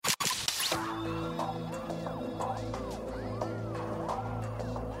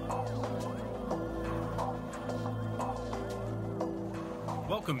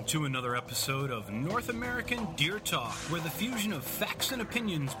Welcome to another episode of North American Deer Talk, where the fusion of facts and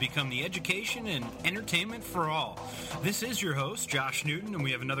opinions become the education and entertainment for all. This is your host, Josh Newton, and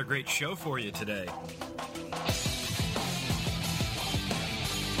we have another great show for you today.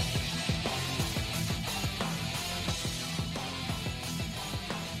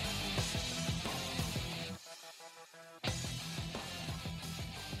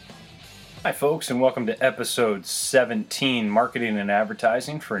 Hi folks, and welcome to episode 17, Marketing and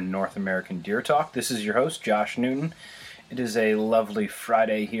Advertising for North American Deer Talk. This is your host, Josh Newton. It is a lovely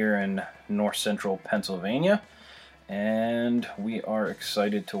Friday here in north central Pennsylvania, and we are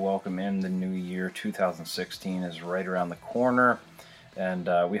excited to welcome in the new year. 2016 is right around the corner, and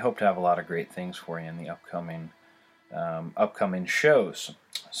we hope to have a lot of great things for you in the upcoming shows.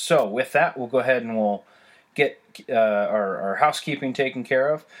 So with that, we'll go ahead and we'll get our housekeeping taken care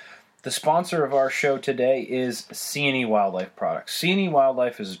of. The sponsor of our show today is C&E Wildlife Products. C&E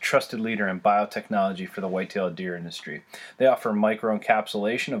Wildlife is a trusted leader in biotechnology for the white-tailed deer industry. They offer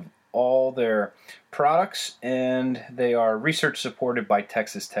microencapsulation of all their products, and they are research supported by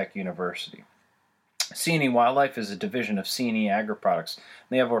Texas Tech University. C&E Wildlife is a division of C&E Agri-Products.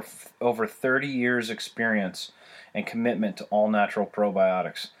 They have over 30 years experience and commitment to all-natural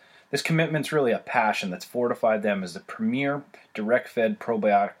probiotics. This commitment's really a passion that's fortified them as the premier direct-fed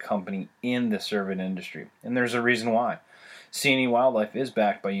probiotic company in the cervid industry. And there's a reason why. C&E Wildlife is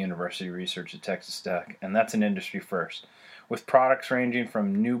backed by university research at Texas Tech, and that's an industry first. With products ranging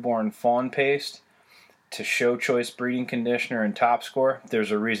from newborn fawn paste to show choice breeding conditioner and top score,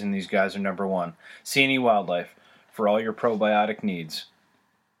 there's a reason these guys are number one. C&E Wildlife, for all your probiotic needs.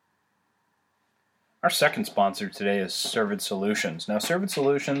 Our second sponsor today is Cervid Solutions. Now, Cervid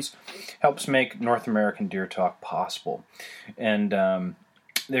Solutions helps make North American Deer Talk possible, and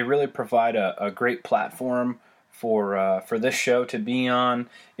they really provide a great platform for this show to be on.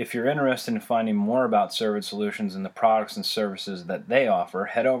 If you're interested in finding more about Cervid Solutions and the products and services that they offer,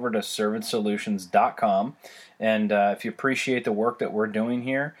 head over to cervidsolutions.com. And if you appreciate the work that we're doing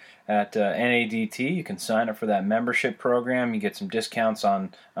here at NADT, you can sign up for that membership program. You get some discounts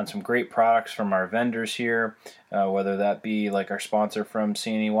on some great products from our vendors here, whether that be like our sponsor from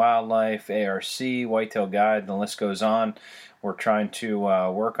C&E Wildlife, ARC, Whitetail Guide, the list goes on. We're trying to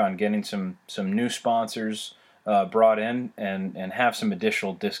work on getting some new sponsors brought in and have some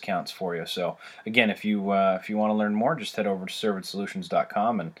additional discounts for you. So again, if you want to learn more, just head over to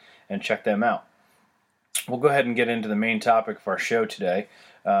cervidsolutions.com and check them out. We'll go ahead and get into the main topic of our show today.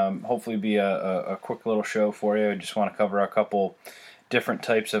 Hopefully be a quick little show for you. I just want to cover a couple different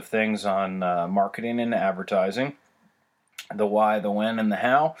types of things on marketing and advertising, the why, the when, and the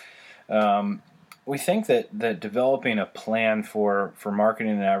how. We think that developing a plan for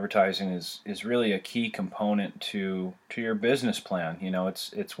marketing and advertising is really a key component to your business plan. You know,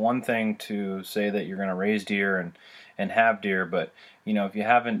 it's one thing to say that you're going to raise deer and have deer, but you know, if you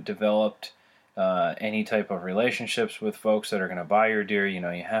haven't developed any type of relationships with folks that are going to buy your deer, you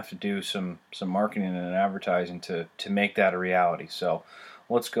know, you have to do some marketing and advertising to make that a reality. So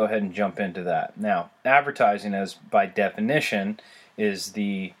let's go ahead and jump into that. Now, advertising, as by definition, is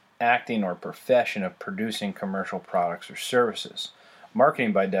the acting or profession of producing commercial products or services.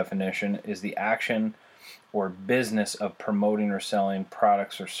 Marketing, by definition, is the action or business of promoting or selling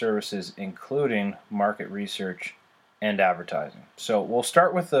products or services, including market research and advertising. So we'll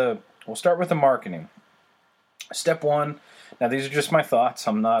start with the marketing. Step one. Now, these are just my thoughts.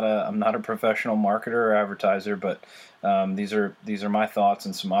 I'm not a professional marketer or advertiser, but these are my thoughts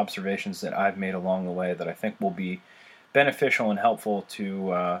and some observations that I've made along the way that I think will be beneficial and helpful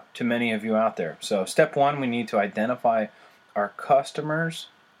to many of you out there. So, step one, we need to identify our customers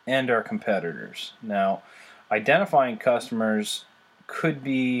and our competitors. Now, identifying customers could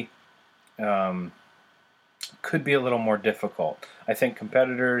be a little more difficult. I think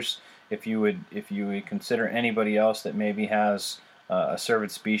competitors, if you would consider anybody else that maybe has a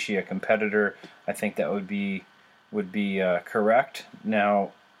cervid species a competitor, I think that would be correct.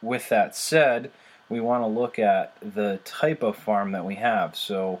 Now, with that said, we want to look at the type of farm that we have.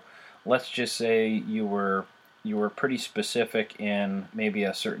 So, let's just say you were pretty specific in maybe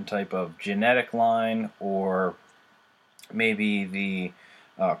a certain type of genetic line, or maybe the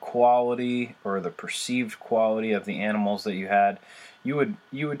quality or the perceived quality of the animals that you had. You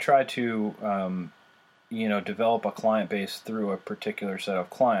would try to develop a client base through a particular set of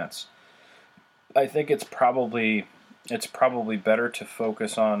clients. I think it's probably better to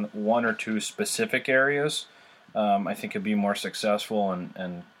focus on one or two specific areas. I think it'd be more successful,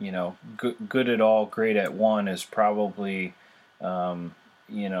 and good at all, great at one is probably a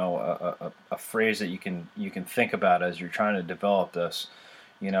phrase that you can think about as you're trying to develop this.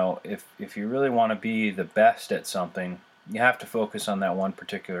 if you really want to be the best at something, you have to focus on that one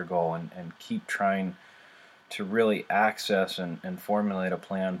particular goal and keep trying to really access and formulate a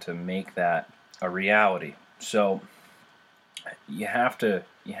plan to make that a reality. So you have to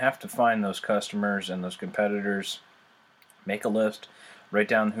find those customers and those competitors, make a list, write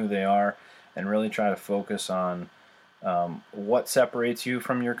down who they are, and really try to focus on what separates you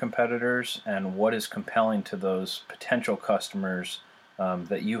from your competitors and what is compelling to those potential customers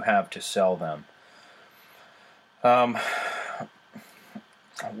that you have to sell them.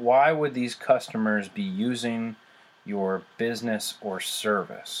 Why would these customers be using your business or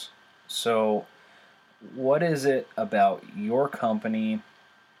service? So, what is it about your company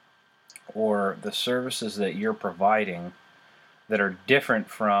or the services that you're providing that are different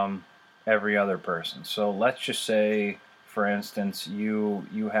from every other person? So let's just say, for instance, you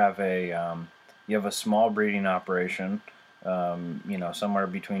have a small breeding operation, somewhere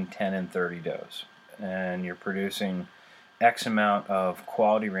between 10 and 30 does, and you're producing X amount of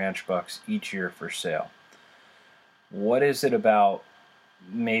quality ranch bucks each year for sale. What is it about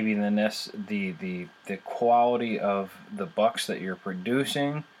maybe the quality of the bucks that you're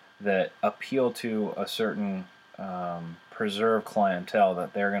producing that appeal to a certain preserve clientele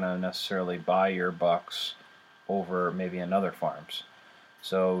that they're going to necessarily buy your bucks over maybe another farm's?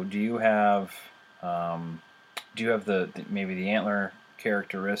 So do you have maybe the antler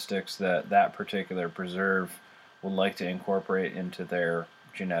characteristics that particular preserve would like to incorporate into their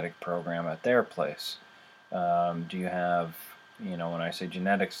genetic program at their place? Do you have, when I say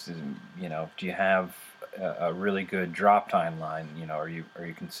genetics, do you have a really good drop time line? Are you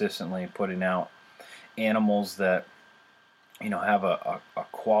consistently putting out animals that have a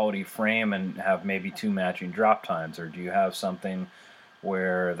quality frame and have maybe 2 matching drop times, or do you have something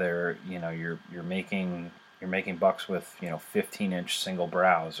where you're making bucks with 15-inch single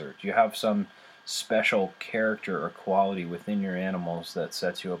brows, or do you have some special character or quality within your animals that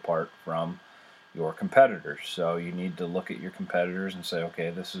sets you apart from your competitors? So you need to look at your competitors and say, okay,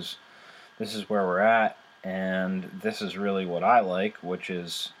 this is where we're at, and this is really what I like, which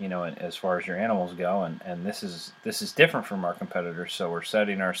is, as far as your animals go, and this is different from our competitors, so we're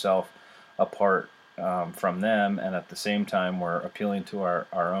setting ourselves apart from them, and at the same time we're appealing to our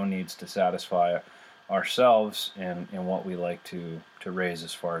own needs to satisfy ourselves in what we like to raise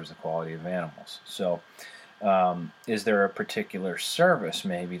as far as the quality of animals. So is there a particular service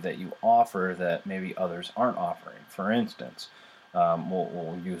maybe that you offer that maybe others aren't offering? For instance,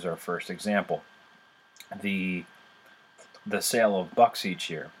 we'll use our first example, the sale of bucks each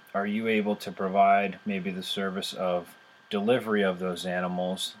year. Are you able to provide maybe the service of delivery of those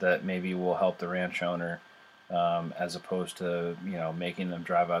animals that maybe will help the ranch owner, as opposed to making them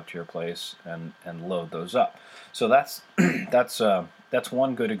drive out to your place and load those up? So that's that's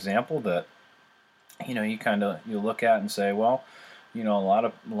one good example that you look at and say, well, a lot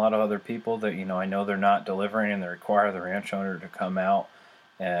of other people that I know they're not delivering, and they require the ranch owner to come out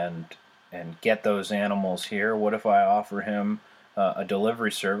and get those animals here. What if I offer him a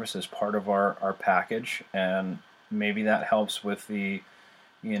delivery service as part of our package, and maybe that helps with the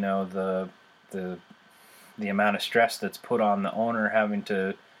amount of stress that's put on the owner having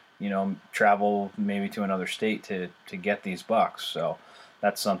to travel maybe to another state to get these bucks. So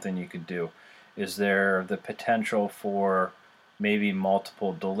that's something you could do. Is there the potential for maybe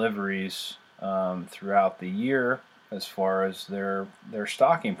multiple deliveries throughout the year as far as their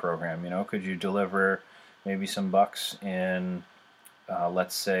stocking program? Could you deliver maybe some bucks in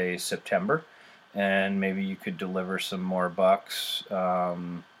let's say September, and maybe you could deliver some more bucks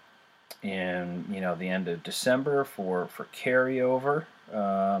in the end of December for carryover,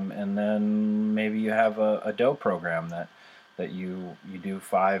 and then maybe you have a doe program that you do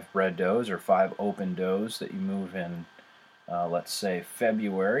 5 bred does or 5 open does that you move in, let's say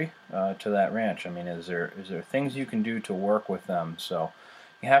February, to that ranch. I mean, is there things you can do to work with them? So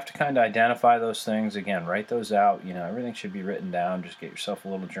you have to kind of identify those things. Again, write those out. Everything should be written down. Just get yourself a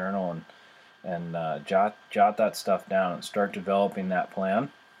little journal and jot that stuff down and start developing that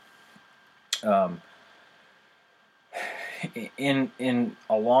plan. In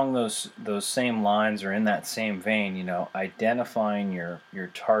along those same lines, or in that same vein, identifying your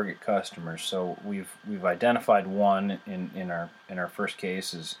target customers. So we've identified one in our first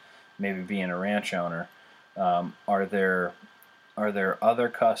case as maybe being a ranch owner. Are there other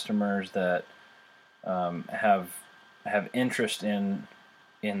customers that have interest in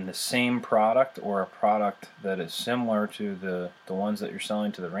the same product, or a product that is similar to the ones that you're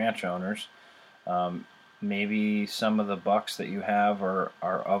selling to the ranch owners? Maybe some of the bucks that you have are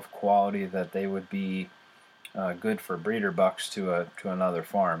of quality that they would be good for breeder bucks to another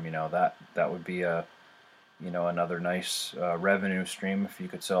farm. That would be another nice revenue stream if you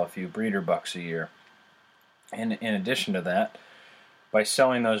could sell a few breeder bucks a year. And in addition to that, by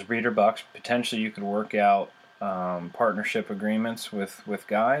selling those breeder bucks, potentially you could work out partnership agreements with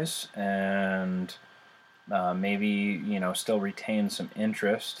guys, and maybe still retain some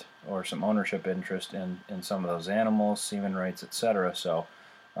interest or some ownership interest in some of those animals, semen rights, etc. So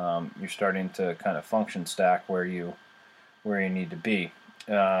you're starting to kind of function stack where you need to be.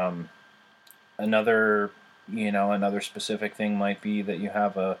 Another specific thing might be that you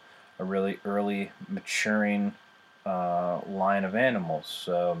have a really early maturing line of animals.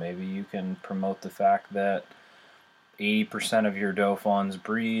 So maybe you can promote the fact that 80% of your doe fawns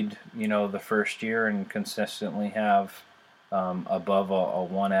breed, the first year and consistently have above a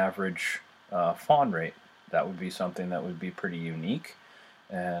 1 average fawn rate. That would be something that would be pretty unique,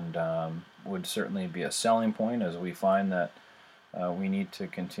 and would certainly be a selling point, as we find that we need to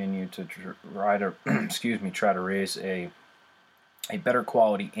continue to try to raise a better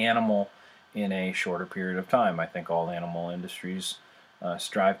quality animal in a shorter period of time. I think all animal industries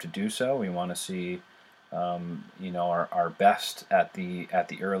strive to do so. We want to see our best at the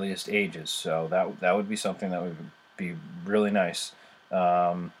earliest ages. So that would be something that would be really nice.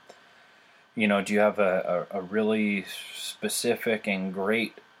 Do you have a really specific and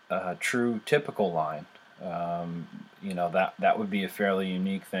great true typical line? That would be a fairly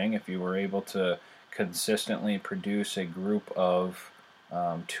unique thing if you were able to consistently produce a group of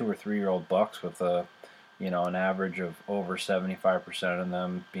 2 or 3 year old bucks with an average of over 75% of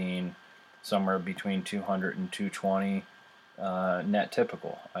them being somewhere between 200 and 220 net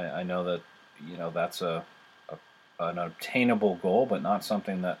typical. I know that that's an obtainable goal, but not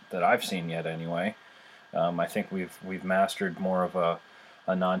something that I've seen yet anyway. I think we've mastered more of a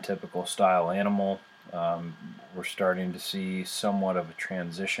non-typical style animal. We're starting to see somewhat of a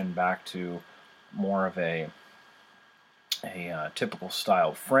transition back to more of a typical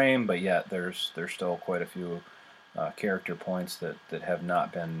style frame, but yet there's still quite a few character points that have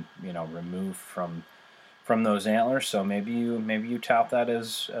not been removed from those antlers. So maybe you tout that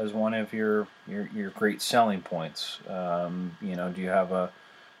as one of your great selling points. Do you have a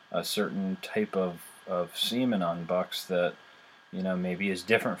certain type of semen on bucks that maybe is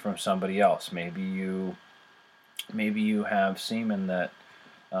different from somebody else? Maybe you have semen that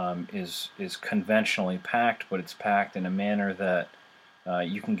is conventionally packed, but it's packed in a manner that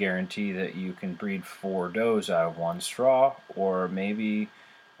you can guarantee that you can breed 4 does out of 1 straw, or maybe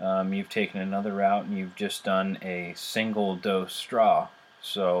you've taken another route and you've just done a single dose straw.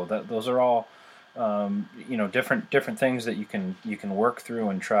 So those are all different things that you can work through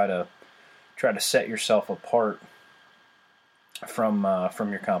and try to set yourself apart from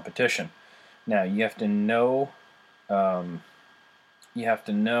your competition. Now you have to know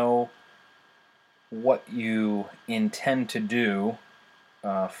what you intend to do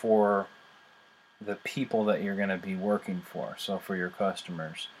for the people that you're going to be working for, so for your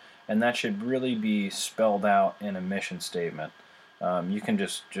customers. And that should really be spelled out in a mission statement. You can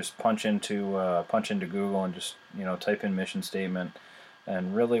just punch into Google and just type in mission statement,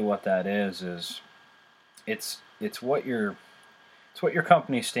 and really what that is it's what your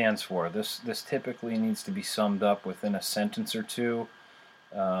company stands for. This typically needs to be summed up within a sentence or two,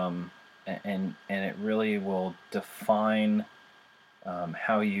 and it really will define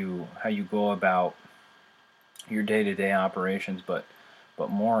how you go about your day-to-day operations, but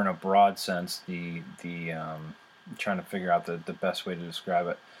more in a broad sense. Trying to figure out the best way to describe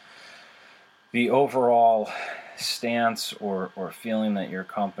it. The overall stance or feeling that your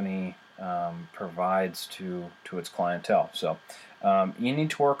company provides to its clientele. So you need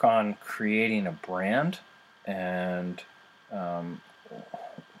to work on creating a brand, and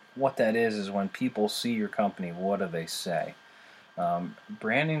what that is when people see your company, what do they say?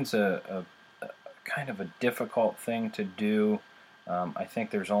 Branding's a kind of a difficult thing to do. I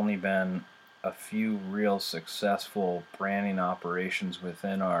think there's only been a few real successful branding operations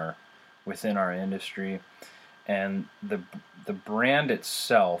within our industry, and the brand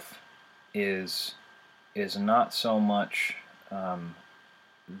itself is not so much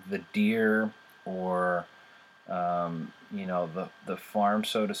the deer or the farm,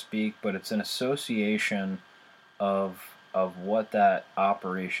 so to speak, but it's an association of what that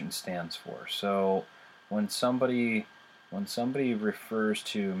operation stands for. So when somebody refers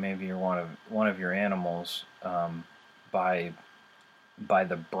to maybe one of your animals by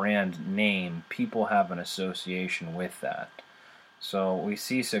the brand name, people have an association with that. So we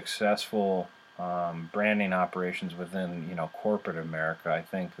see successful branding operations within corporate America. I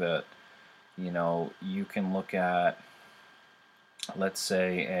think that You can look at, let's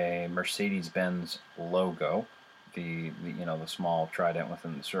say, a Mercedes-Benz logo, the small trident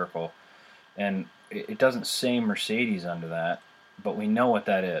within the circle, and it doesn't say Mercedes under that, but we know what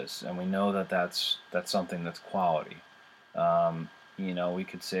that is, and we know that that's something that's quality. We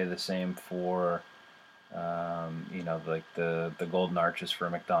could say the same for, like the golden arches for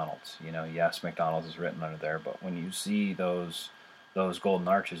McDonald's. Yes, McDonald's is written under there, but when you see those golden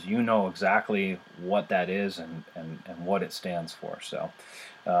arches, you know exactly what that is and what it stands for. So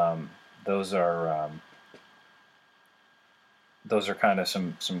those are kind of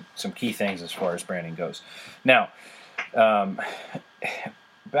some key things as far as branding goes. Now,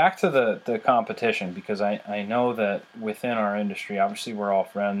 back to the competition, because I know that within our industry, obviously we're all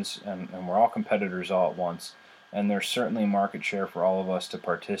friends and we're all competitors all at once, and there's certainly market share for all of us to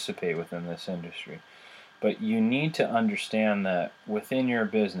participate within this industry. But you need to understand that within your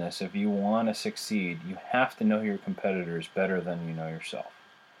business, if you want to succeed, you have to know your competitors better than you know yourself.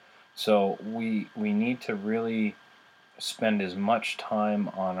 So we need to really spend as much time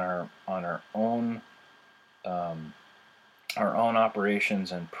on our own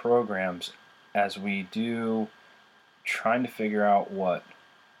operations and programs as we do trying to figure out what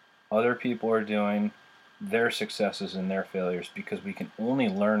other people are doing, their successes and their failures, because we can only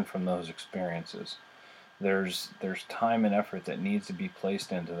learn from those experiences. There's time and effort that needs to be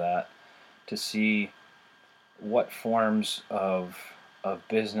placed into that to see what forms of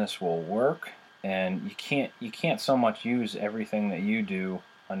business will work, and you can't so much use everything that you do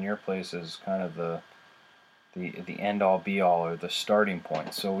on your place as kind of the end all be all or the starting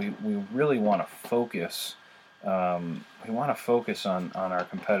point. So we really want to focus. We want to focus on our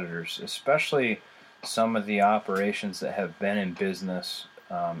competitors, especially some of the operations that have been in business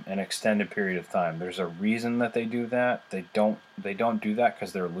an extended period of time. There's a reason that they do that. They don't do that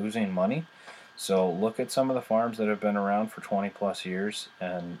because they're losing money. So look at some of the farms that have been around for 20 plus years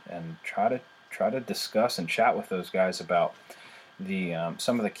and try to discuss and chat with those guys about the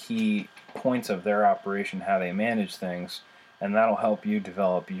some of the key points of their operation, how they manage things, and that'll help you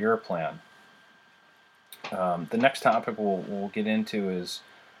develop your plan. The next topic we'll get into is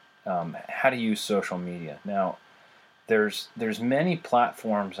how to use social media. Now, there's many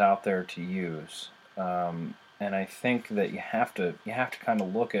platforms out there to use, and I think that you have to kind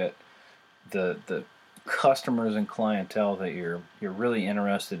of look at the customers and clientele that you're really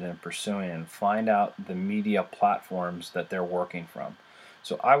interested in pursuing and find out the media platforms that they're working from.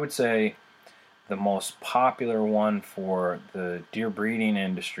 So I would say the most popular one for the deer breeding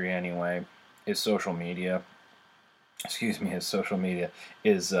industry anyway is social media.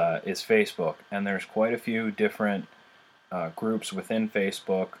 Is Facebook, and there's quite a few different groups within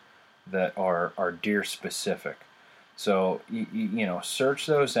Facebook that are deer specific. So search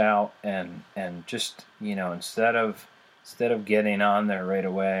those out and just instead of getting on there right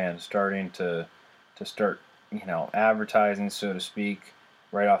away and starting to start advertising, so to speak,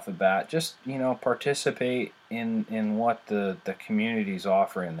 right off the bat, just participate in what the community's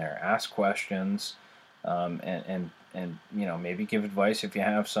offering there. Ask questions, and maybe give advice if you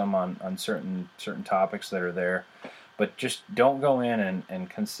have some on certain topics that are there. But just don't go in and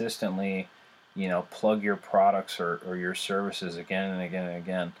consistently plug your products or your services again and again and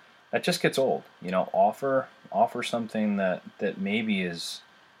again. That just gets old. Offer something that maybe is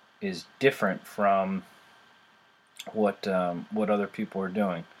different from what other people are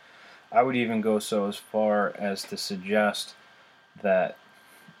doing. I would even go so as far as to suggest that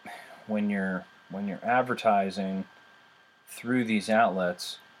when you're advertising through these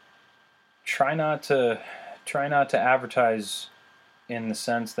outlets, try not to advertise in the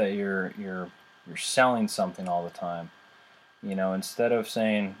sense that you're selling something all the time. Instead of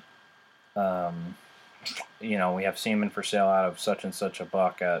saying, we have semen for sale out of such and such a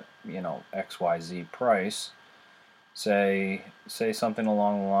buck at XYZ price, say something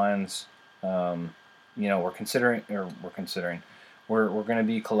along the lines, we're going to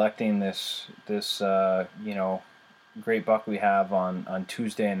be collecting this great buck we have on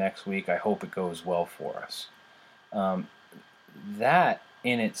Tuesday next week. I hope it goes well for us. That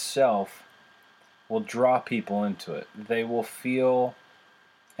in itself will draw people into it. They will feel,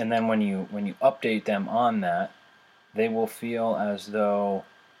 and then when you update them on that, they will feel as though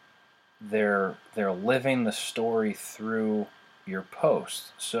they're living the story through your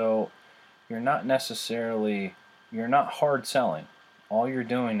post. So you're not hard selling. All you're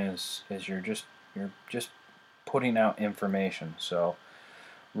doing is you're just putting out information. So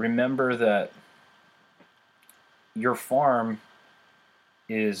remember that your farm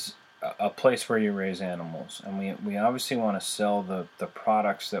is a place where you raise animals, and we obviously want to sell the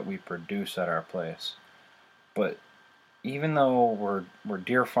products that we produce at our place. But even though we're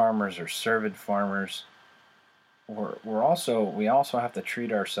deer farmers or cervid farmers, we also have to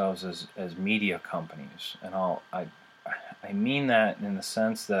treat ourselves as media companies, and I mean that in the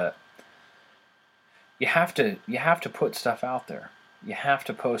sense that you have to put stuff out there. You have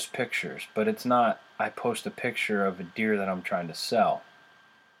to post pictures, but it's not I post a picture of a deer that I'm trying to sell.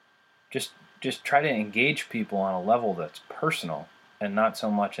 Just try to engage people on a level that's personal and not so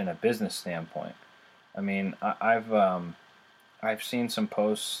much in a business standpoint. I mean, I've seen some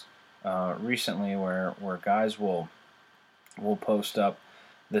posts recently where guys will post up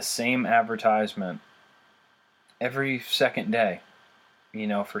the same advertisement every second day,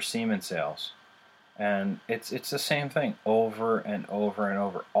 for semen sales. And it's the same thing over and over and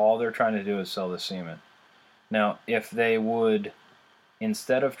over. All they're trying to do is sell the semen. Now, if they would,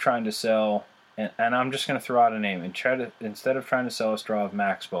 instead of trying to sell, and I'm just going to throw out a name, instead of trying to sell a straw of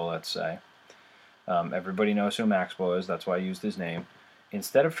Maxbo, let's say, everybody knows who Maxbo is, that's why I used his name.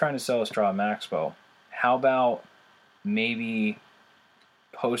 Instead of trying to sell a straw of Maxbo, how about maybe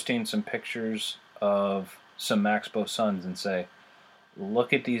posting some pictures of some Maxbo sons and say,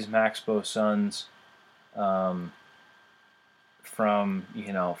 look at these Maxbo sons from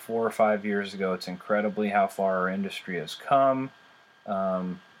 4 or 5 years ago. It's incredibly how far our industry has come.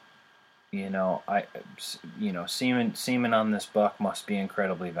 Semen on this buck must be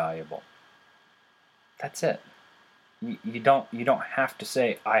incredibly valuable. That's it. You don't have to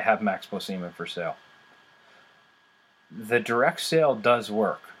say I have Maxbo semen for sale. The direct sale does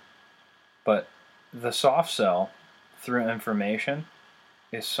work, but the soft sell through information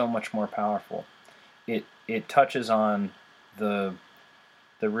is so much more powerful. It touches on the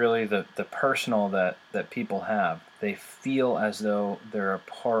personal that people have. They feel as though they're a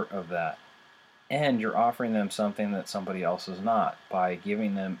part of that. And you're offering them something that somebody else is not by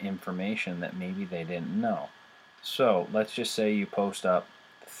giving them information that maybe they didn't know. So let's just say you post up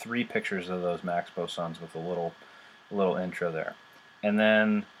 3 pictures of those Maxbo sons with a little intro there. And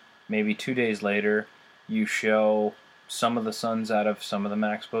then maybe 2 days later you show some of the sons out of some of the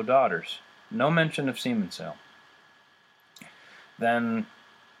Maxbo daughters. No mention of semen sale. Then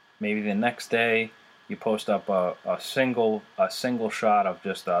maybe the next day you post up a single shot of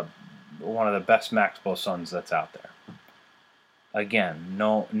just one of the best Maxbo sons that's out there. Again,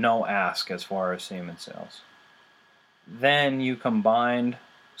 no ask as far as semen sales. Then you combined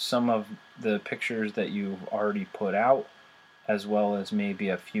some of the pictures that you've already put out, as well as maybe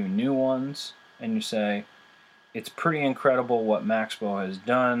a few new ones, and you say, it's pretty incredible what Maxbo has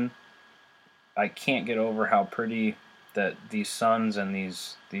done. I can't get over how pretty that these sons and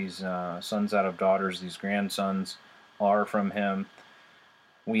these sons out of daughters, these grandsons, are from him.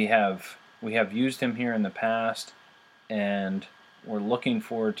 We have used him here in the past, and we're looking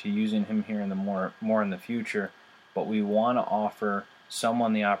forward to using him here in the more in the future. But we want to offer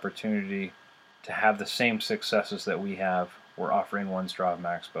someone the opportunity to have the same successes that we have. We're offering 1 straw of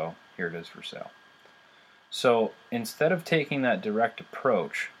Maxbo. Here it is for sale. So instead of taking that direct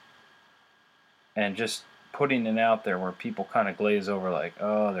approach and just putting it out there where people kind of glaze over like,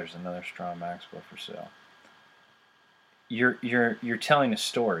 oh, there's another straw of Maxbo for sale, you're telling a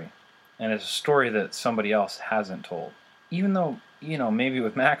story, and it's a story that somebody else hasn't told. Even though, maybe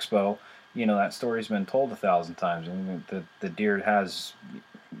with Maxbo, that story's been told 1,000 times, and the deer has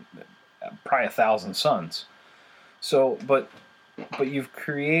probably 1,000 sons. So, but you've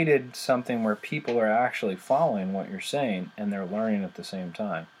created something where people are actually following what you're saying, and they're learning at the same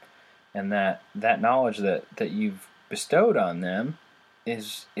time. And that knowledge that you've bestowed on them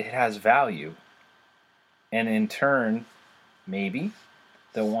it has value. And in turn, maybe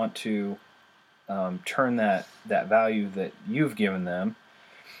they'll want to turn that value that you've given them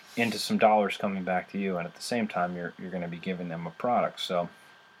into some dollars coming back to you, and at the same time you're going to be giving them a product. So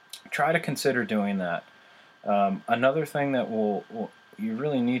try to consider doing that. Another thing that you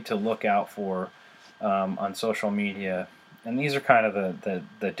really need to look out for on social media, and these are kind of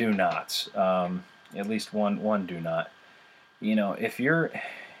the do nots, at least one do not. If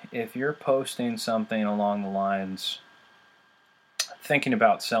you're posting something along the lines, thinking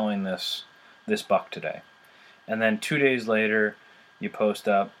about selling this buck today, and then 2 days later you post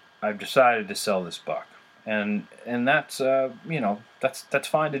up, I've decided to sell this buck, and that's that's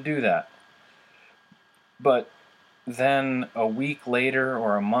fine to do that. But then a week later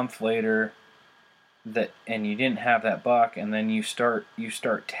or a month later, and you didn't have that buck, and then you start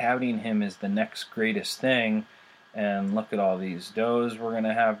touting him as the next greatest thing, and look at all these does we're going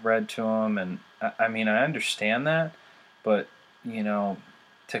to have bred to him, and I mean, I understand that, but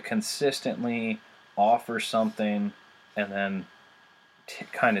to consistently offer something and then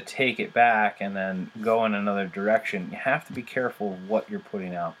kind of take it back and then go in another direction, you have to be careful of what you're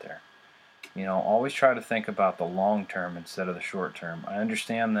putting out there. Always try to think about the long term instead of the short term. I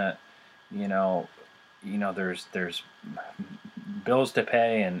understand that, there's bills to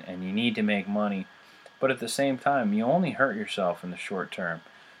pay and you need to make money, but at the same time, you only hurt yourself in the short term.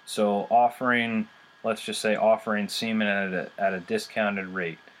 So let's just say offering semen at a discounted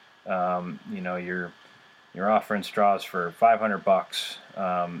rate. You're offering straws for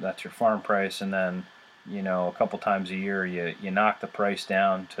 $500. That's your farm price, and then a couple times a year you knock the price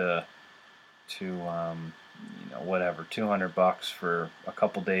down to whatever, $200 for a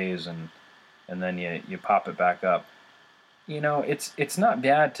couple days, and then you pop it back up. It's not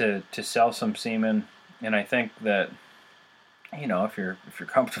bad to sell some semen, and I think that if you're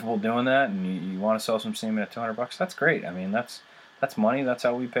comfortable doing that and you want to sell some semen at $200, that's great. I mean, that's money. That's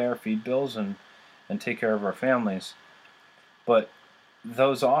how we pay our feed bills and take care of our families. But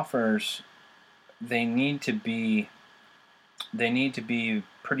those offers, they need to be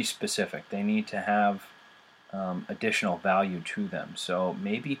pretty specific. They need to have additional value to them. So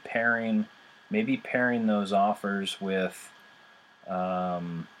maybe pairing those offers with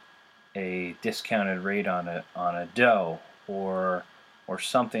a discounted rate on a doe or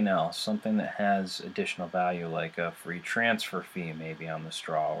something else, something that has additional value, like a free transfer fee maybe on the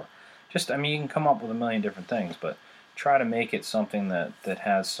straw, or you can come up with a million different things, but try to make it something that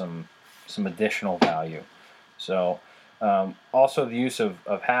has some additional value. So also the use of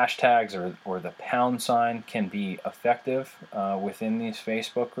hashtags or the pound sign can be effective within these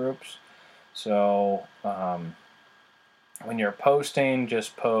Facebook groups. So when you're posting,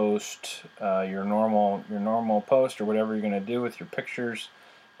 just post your normal post or whatever you're going to do with your pictures,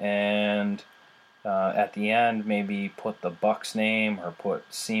 and at the end maybe put the buck's name or put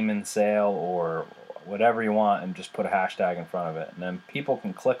semen sale or whatever you want, and just put a hashtag in front of it, and then people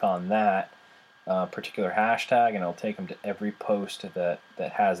can click on that particular hashtag, and it'll take them to every post that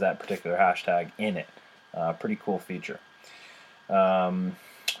has that particular hashtag in it. Pretty cool feature.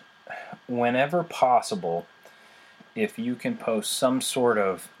 Whenever possible, if you can post some sort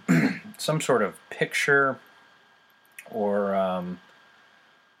of picture or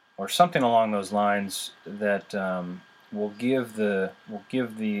something along those lines that will give the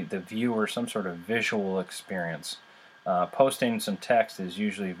viewer some sort of visual experience. Posting some text is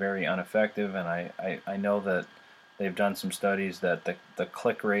usually very ineffective, and I know that they've done some studies that the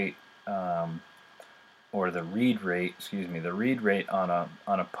click rate or the read rate on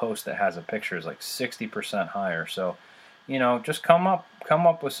a post that has a picture is like 60% higher. So, just come up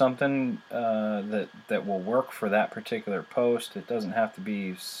with something that will work for that particular post. It doesn't have to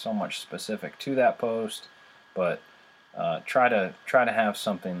be so much specific to that post, but try to have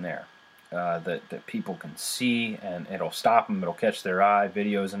something there that people can see, and it'll stop them. It'll catch their eye.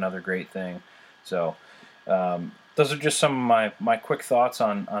 Video is another great thing. So those are just some of my quick thoughts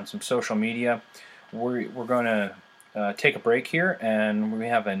on some social media. We're going to take a break here, and we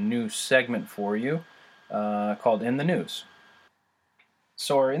have a new segment for you called In the News.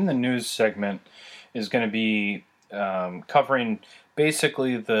 So our In the News segment is going to be covering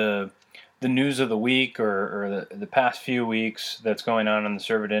basically the news of the week or the past few weeks that's going on in the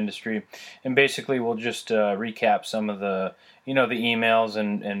cervid industry, and basically we'll just recap some of the the emails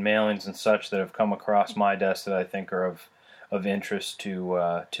and mailings and such that have come across my desk that I think are of interest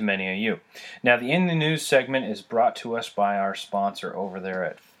to many of you. Now, the In the News segment is brought to us by our sponsor over there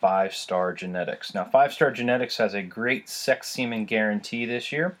at 5 Star Genetics. Now, 5 Star Genetics has a great sex semen guarantee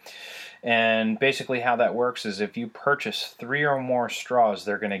this year. And basically how that works is if you purchase 3 or more straws,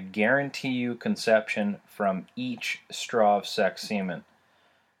 they're going to guarantee you conception from each straw of sex semen.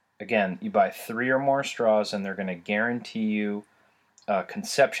 Again, you buy 3 or more straws and they're going to guarantee you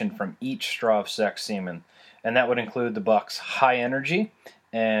conception from each straw of sex semen. And that would include the Bucks High Energy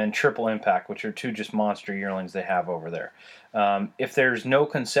and Triple Impact, which are 2 just monster yearlings they have over there. If there's no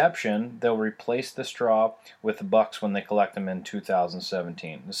conception, they'll replace the straw with the Bucks when they collect them in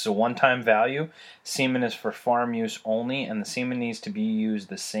 2017. This is a one-time value. Semen is for farm use only, and the semen needs to be used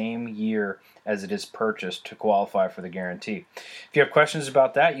the same year as it is purchased to qualify for the guarantee. If you have questions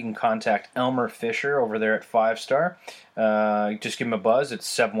about that, you can contact Elmer Fisher over there at 5 Star. Just give him a buzz. It's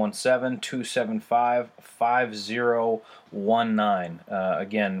 717-275-5019.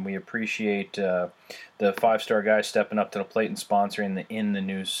 Again, we appreciate the 5 Star guys stepping up to the plate and sponsoring the In the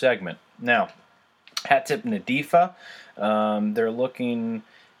News segment. Now, hat tip NADT. They're looking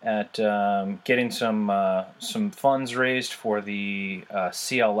at getting some funds raised for the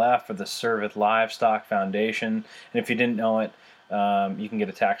CLF, or the Cervid Livestock Foundation. And if you didn't know it, you can get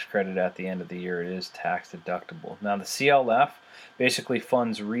a tax credit at the end of the year. It is tax deductible. Now, the CLF basically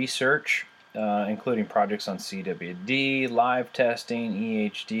funds research, including projects on CWD, live testing,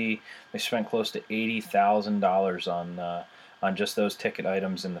 EHD. They spent close to $80,000 on just those ticket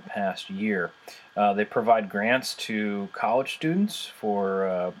items in the past year. They provide grants to college students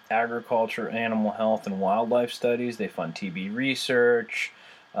for agriculture, animal health, and wildlife studies. They fund TB research.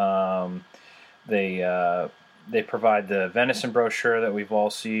 They provide the venison brochure that we've all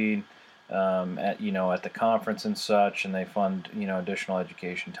seen at the conference and such, and they fund additional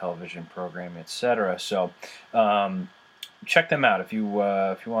education, television programming, etc. So check them out if you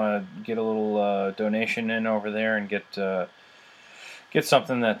want to get a little donation in over there and get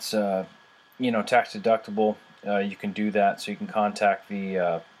something that's tax deductible. You can do that. So you can contact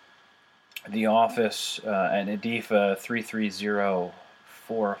the office at NADT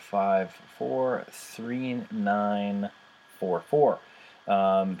 330-454-3944.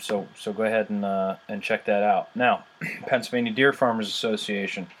 So go ahead and check that out. Now, Pennsylvania Deer Farmers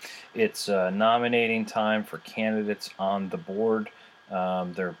Association, it's nominating time for candidates on the board.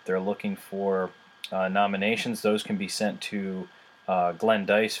 They're looking for nominations. Those can be sent to Glenn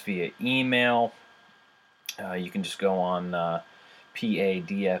Dice via email. You can just go on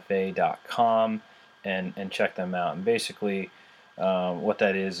padfa.com and check them out. And basically, what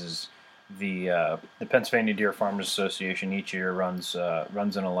that is the Pennsylvania Deer Farmers Association each year runs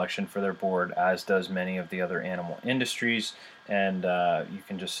an election for their board, as does many of the other animal industries, and you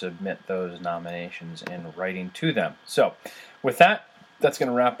can just submit those nominations in writing to them. So, with that, that's going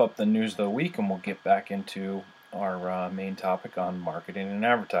to wrap up the news of the week, and we'll get back into our main topic on marketing and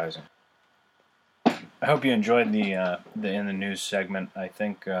advertising. I hope you enjoyed the in the news segment. I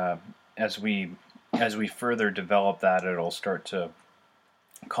think as we further develop that, it'll start to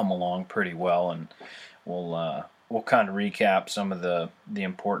come along pretty well, and we'll kind of recap some of the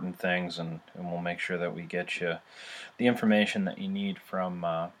important things, and we'll make sure that we get you the information that you need from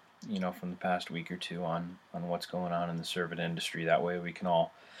from the past week or two on what's going on in the cervid industry. That way we can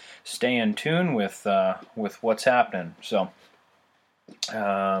all stay in tune with what's happening. So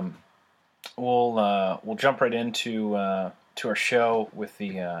we'll jump right into to our show with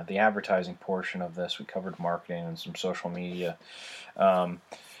the advertising portion of this. We covered marketing and some social media.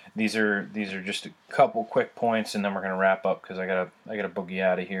 These are just a couple quick points, and then we're gonna wrap up because I gotta boogie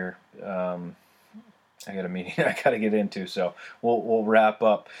out of here. I got a meeting I gotta get into, so we'll wrap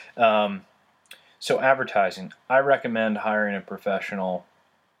up. So advertising, I recommend hiring a professional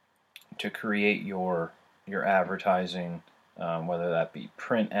to create your advertising, whether that be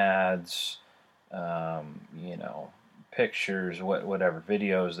print ads, pictures, whatever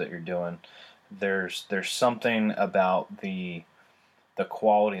videos that you're doing. There's something about the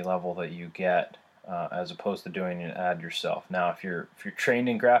quality level that you get as opposed to doing an ad yourself. Now, if you're trained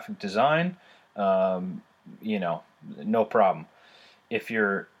in graphic design, no problem. If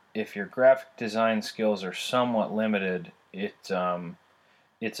your graphic design skills are somewhat limited, it's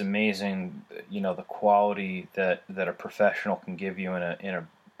amazing, the quality that a professional can give you in a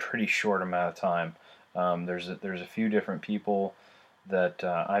pretty short amount of time. There's a few different people that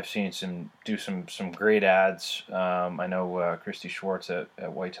I've seen do some great ads. I know Christy Schwartz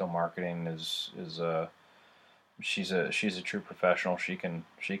at Whitetail Marketing she's a true professional. She can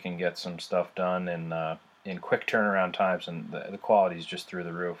get some stuff done in quick turnaround times, and the quality is just through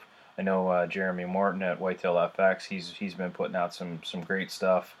the roof. I know Jeremy Morton at Whitetail FX. He's been putting out some great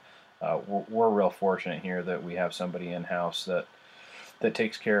stuff. We're real fortunate here that we have somebody in house that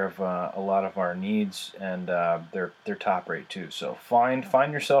takes care of a lot of our needs, and they're top rate too. So find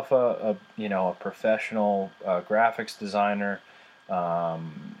yourself a professional graphics designer.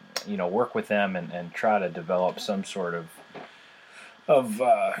 Work with them and try to develop some sort of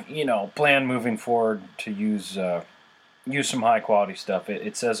plan moving forward to use some high quality stuff.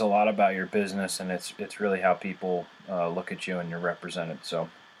 It says a lot about your business, and it's really how people look at you and you're represented. So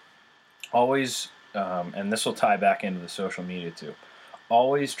always, and this will tie back into the social media too,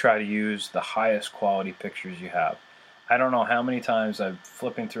 always try to use the highest quality pictures you have. I don't know how many times I'm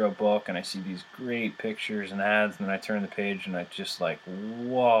flipping through a book and I see these great pictures and ads, and then I turn the page and I just like,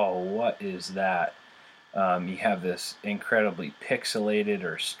 whoa, what is that? You have this incredibly pixelated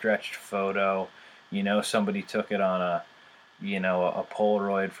or stretched photo. Somebody took it on a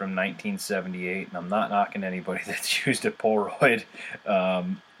Polaroid from 1978, and I'm not knocking anybody that's used a Polaroid,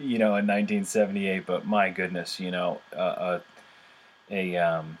 in 1978, but my goodness,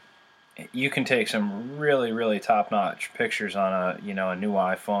 you can take some really, really top-notch pictures on a new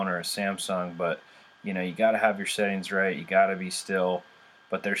iPhone or a Samsung, but you got to have your settings right. You got to be still,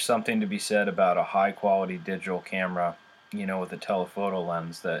 but there's something to be said about a high-quality digital camera with a telephoto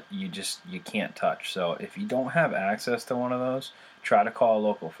lens that you can't touch. So if you don't have access to one of those, try to call a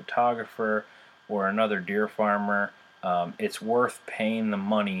local photographer or another deer farmer. It's worth paying the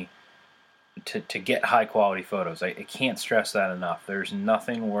money to get high quality photos. I can't stress that enough. There's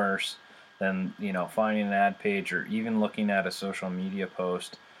nothing worse than finding an ad page or even looking at a social media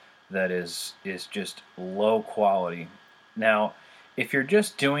post that is just low quality. Now, if you're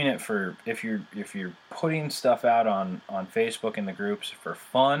just doing it for if you're putting stuff out on Facebook in the groups for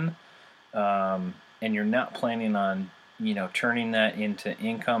fun, and you're not planning on turning that into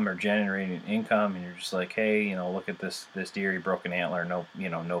income or generating income, and you're just like, hey, look at this deer, he broke an antler,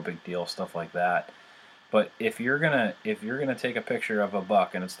 no big deal, stuff like that. But if you're gonna take a picture of a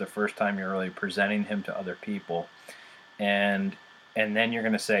buck and it's the first time you're really presenting him to other people, and then you're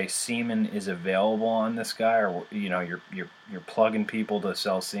gonna say semen is available on this guy, or you're plugging people to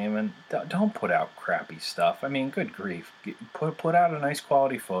sell semen, don't put out crappy stuff. I mean, good grief, put out a nice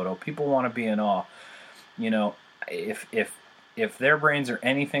quality photo. People want to be in awe. If their brains are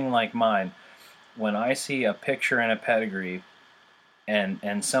anything like mine, when I see a picture and a pedigree,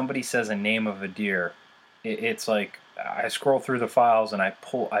 and somebody says a name of a deer, it's like I scroll through the files and I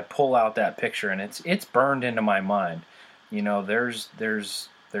pull out that picture, and it's burned into my mind. There's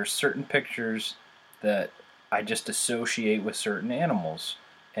certain pictures that I just associate with certain animals,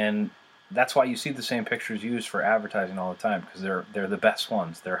 and that's why you see the same pictures used for advertising all the time, because they're the best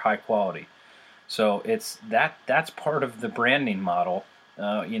ones. They're high quality. So that's part of the branding model,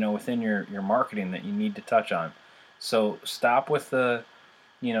 within your marketing that you need to touch on. So stop with the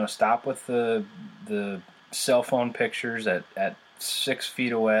cell phone pictures at 6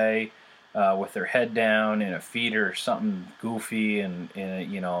 feet away, with their head down in a feeder or something goofy and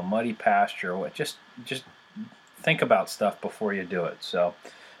in a muddy pasture. Just think about stuff before you do it. So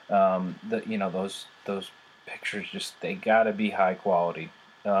those pictures, they gotta be high quality.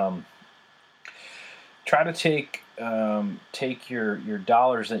 Try to take your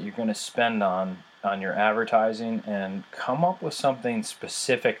dollars that you're going to spend on your advertising and come up with something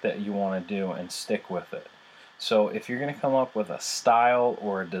specific that you want to do and stick with it. So if you're going to come up with a style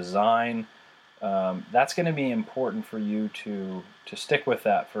or a design, that's going to be important for you to stick with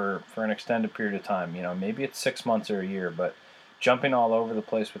that for an extended period of time. Maybe it's 6 months or a year, but jumping all over the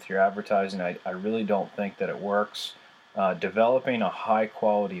place with your advertising, I really don't think that it works. Developing a high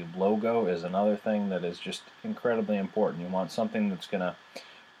quality logo is another thing that is just incredibly important. You want something that's going to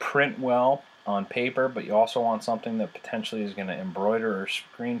print well on paper, but you also want something that potentially is going to embroider or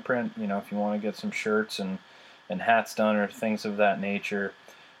screen print. If you want to get some shirts and hats done or things of that nature,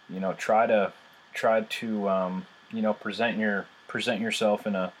 try to present yourself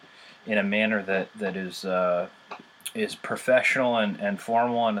in a manner that is professional and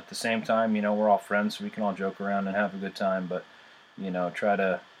formal, and at the same time, we're all friends, so we can all joke around and have a good time. But try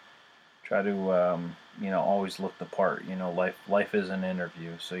to always look the part. Life is an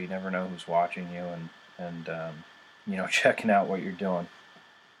interview, so you never know who's watching you and checking out what you're doing.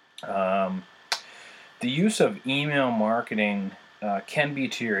 The use of email marketing can be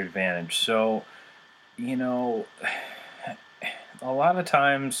to your advantage. So a lot of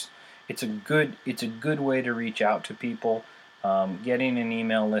times it's a good way to reach out to people. Getting an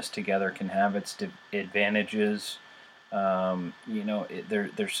email list together can have its advantages.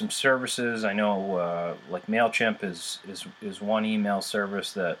 There's some services I know, like MailChimp is one email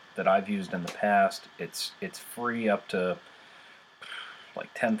service that I've used in the past. It's free up to like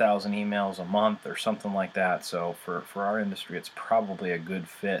 10,000 emails a month or something like that. So for our industry, it's probably a good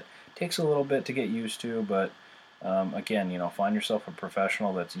fit. Takes a little bit to get used to, but again, find yourself a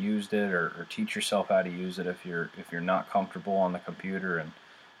professional that's used it, or teach yourself how to use it if you're not comfortable on the computer, and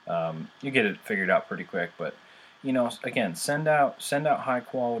you get it figured out pretty quick. But again, send out high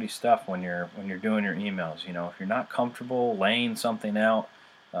quality stuff when you're doing your emails. If you're not comfortable laying something out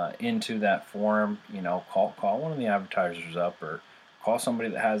into that form, call one of the advertisers up, or call somebody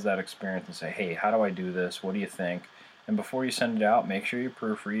that has that experience and say, hey, how do I do this? What do you think? And before you send it out, make sure you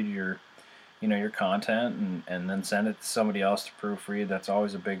proofread your content, and then send it to somebody else to proofread. That's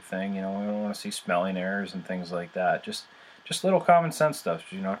always a big thing. We don't want to see spelling errors and things like that. Just little common sense stuff.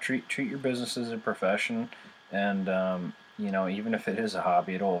 Treat your business as a profession, and even if it is a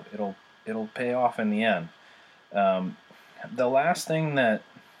hobby, it'll pay off in the end. The last thing that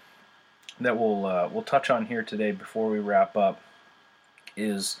we'll touch on here today before we wrap up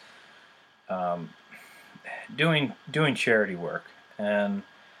is doing charity work, and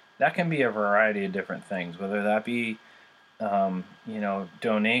that can be a variety of different things, whether that be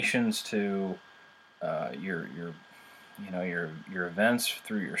donations to your your events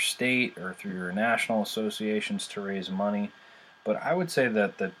through your state or through your national associations to raise money. But I would say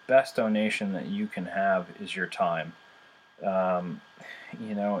that the best donation that you can have is your time.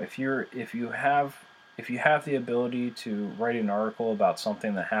 If you have the ability to write an article about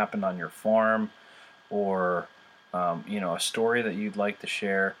something that happened on your farm, or a story that you'd like to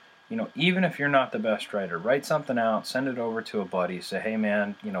share, even if you're not the best writer, write something out, send it over to a buddy, say, hey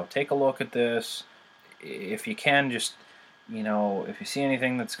man, take a look at this. If you can, just, if you see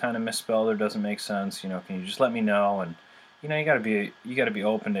anything that's kind of misspelled or doesn't make sense, can you just let me know? And you got to be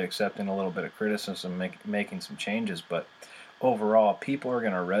open to accepting a little bit of criticism, making some changes. But overall, people are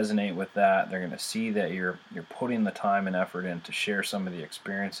going to resonate with that. They're going to see that you're putting the time and effort in to share some of the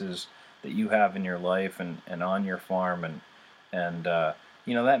experiences that you have in your life and on your farm, and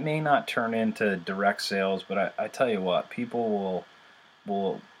that may not turn into direct sales, but I tell you what, people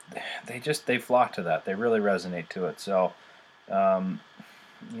will they flock to that. They really resonate to it. So try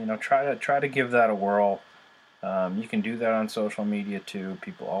to give that a whirl. You can do that on social media too.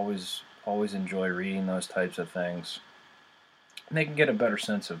 People always enjoy reading those types of things. And they can get a better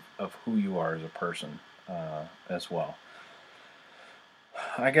sense of who you are as a person as well.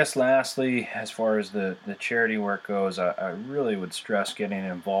 I guess lastly, as far as the charity work goes, I really would stress getting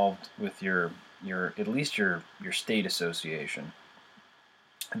involved with your at least your state association.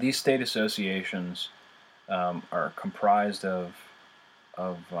 These state associations are comprised of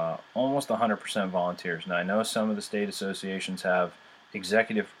almost 100% volunteers. Now, I know some of the state associations have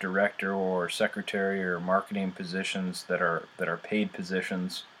executive director or secretary or marketing positions that are paid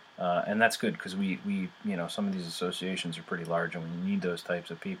positions, and that's good because we some of these associations are pretty large and we need those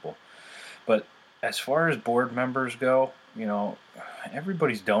types of people. But as far as board members go,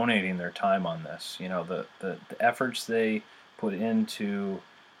 everybody's donating their time on this. The efforts they put into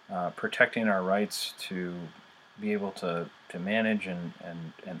protecting our rights to be able to manage and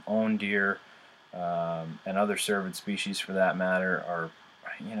own deer and other cervid species for that matter are,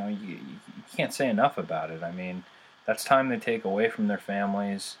 you can't say enough about it. I mean, that's time they take away from their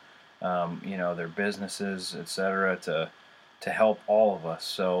families, their businesses, etc., to help all of us.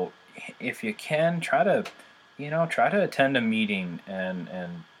 So if you can, try to attend a meeting and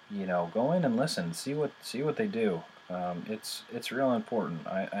go in and listen, see what they do. It's real important.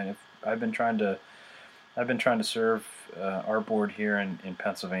 I've been trying to serve our board here in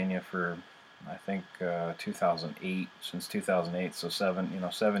Pennsylvania for, I think, 2008, since 2008, so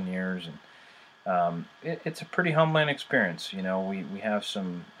 7 years, and it's a pretty humbling experience. We have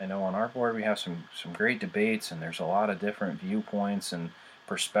some, I know on our board we have some great debates, and there's a lot of different viewpoints and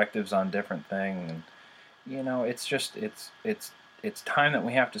perspectives on different things, and it's just it's time that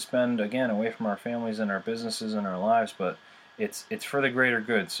we have to spend, again, away from our families and our businesses and our lives, but it's for the greater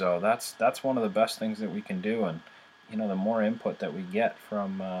good. So that's one of the best things that we can do, and the more input that we get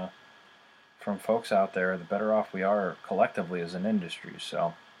from folks out there, the better off we are collectively as an industry.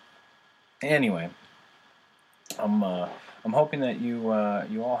 So anyway, I'm hoping that you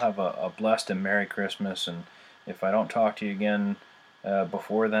all have a blessed and Merry Christmas, and if I don't talk to you again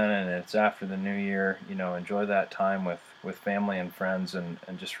before then, and it's after the new year, enjoy that time with family and friends, and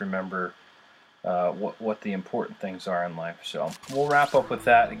just remember what the important things are in life. So we'll wrap up with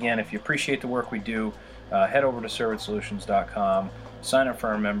that. Again, if you appreciate the work we do, head over to cervidsolutions.com, sign up for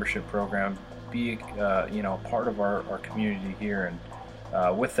our membership program, be part of our community here.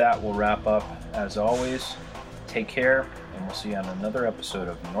 And with that, we'll wrap up. As always, take care, and we'll see you on another episode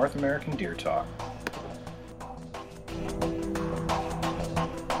of North American Deer Talk.